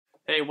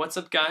Hey, what's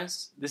up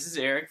guys? This is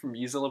Eric from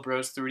Isele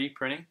 3D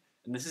Printing,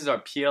 and this is our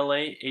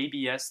PLA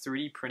ABS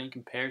 3D printing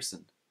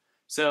comparison.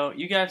 So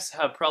you guys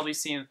have probably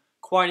seen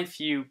quite a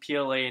few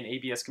PLA and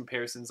ABS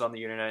comparisons on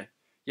the internet.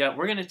 Yeah,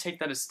 we're going to take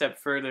that a step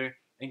further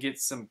and get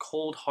some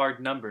cold hard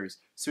numbers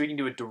so we can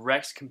do a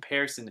direct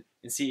comparison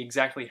and see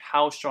exactly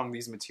how strong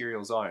these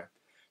materials are.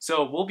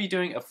 So we'll be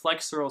doing a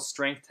Flexural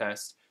strength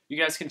test. You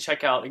guys can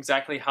check out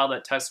exactly how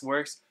that test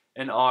works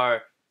in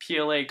our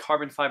PLA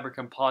carbon fiber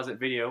composite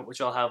video,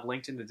 which I'll have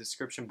linked in the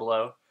description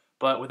below.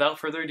 But without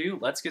further ado,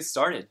 let's get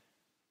started.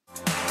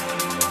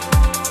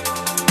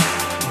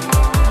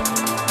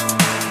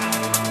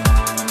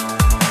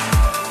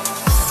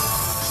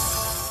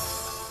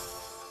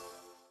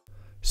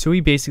 So we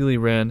basically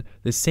ran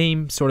the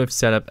same sort of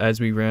setup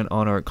as we ran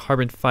on our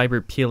carbon fiber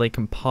PLA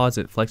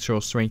composite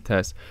flexural strength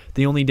test.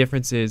 The only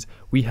difference is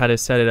we had to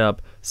set it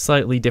up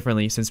slightly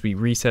differently since we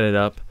reset it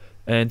up.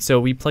 And so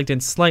we plugged in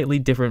slightly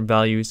different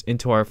values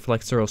into our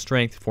flexural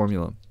strength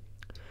formula.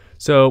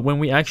 So when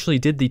we actually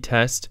did the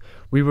test,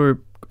 we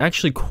were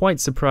actually quite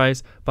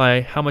surprised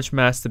by how much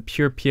mass the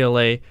pure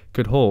PLA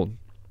could hold.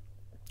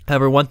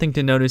 However, one thing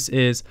to notice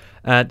is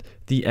at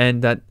the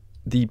end that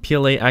the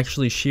PLA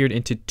actually sheared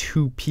into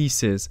two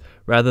pieces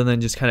rather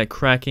than just kind of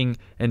cracking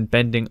and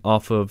bending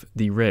off of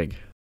the rig.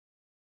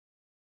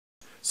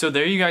 So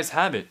there you guys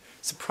have it.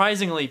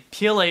 Surprisingly,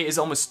 PLA is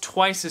almost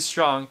twice as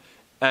strong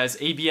as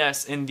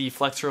ABS in the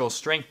flexural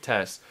strength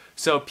test.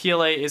 So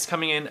PLA is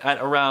coming in at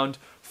around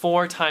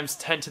 4 times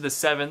 10 to the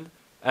 7th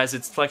as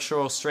its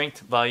flexural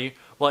strength value,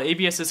 while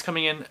ABS is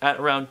coming in at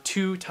around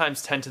 2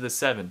 times 10 to the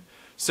 7.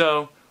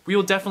 So we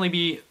will definitely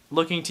be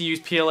looking to use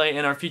PLA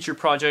in our future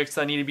projects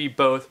that need to be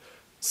both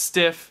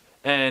stiff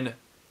and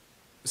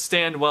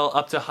stand well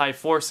up to high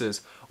forces,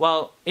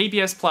 while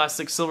ABS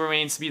plastic still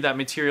remains to be that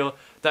material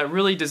that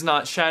really does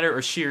not shatter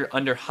or shear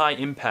under high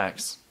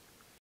impacts.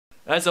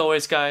 As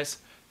always guys,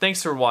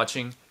 thanks for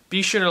watching.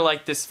 Be sure to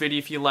like this video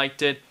if you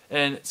liked it,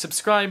 and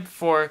subscribe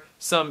for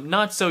some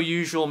not so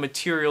usual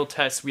material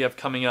tests we have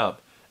coming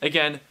up.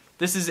 Again,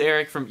 this is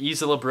Eric from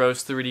Isele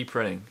 3D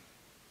Printing.